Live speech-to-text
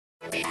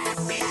The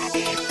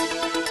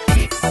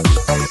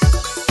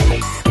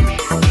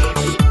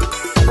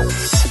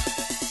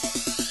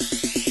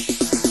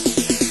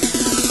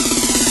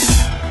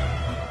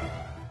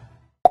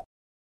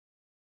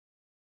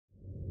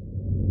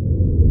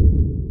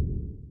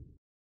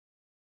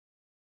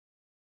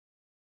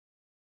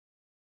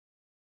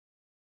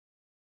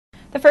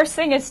first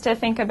thing is to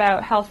think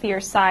about healthier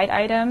side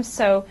items,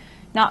 so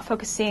not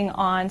focusing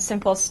on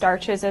simple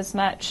starches as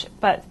much,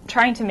 but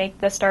trying to make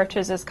the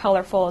starches as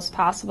colorful as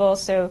possible,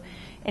 so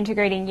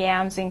integrating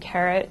yams and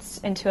carrots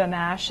into a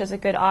mash is a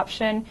good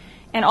option,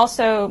 and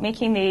also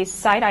making these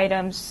side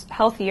items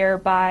healthier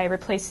by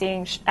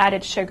replacing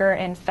added sugar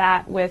and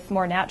fat with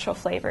more natural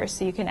flavors,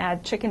 so you can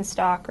add chicken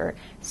stock or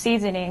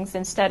seasonings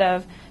instead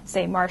of,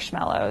 say,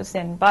 marshmallows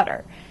and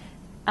butter.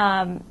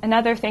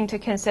 Another thing to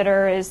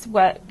consider is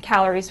what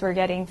calories we're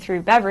getting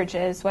through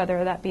beverages,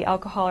 whether that be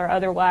alcohol or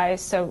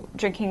otherwise, so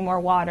drinking more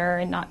water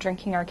and not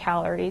drinking our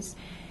calories.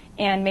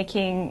 And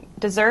making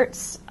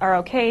desserts are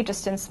okay,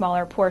 just in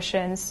smaller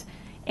portions,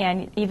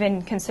 and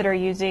even consider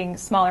using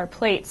smaller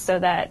plates so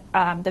that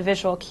the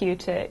visual cue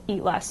to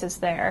eat less is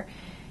there.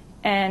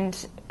 And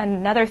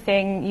another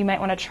thing you might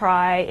want to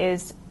try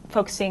is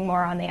focusing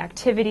more on the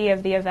activity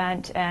of the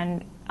event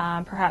and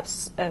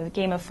perhaps a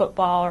game of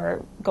football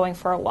or going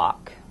for a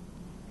walk.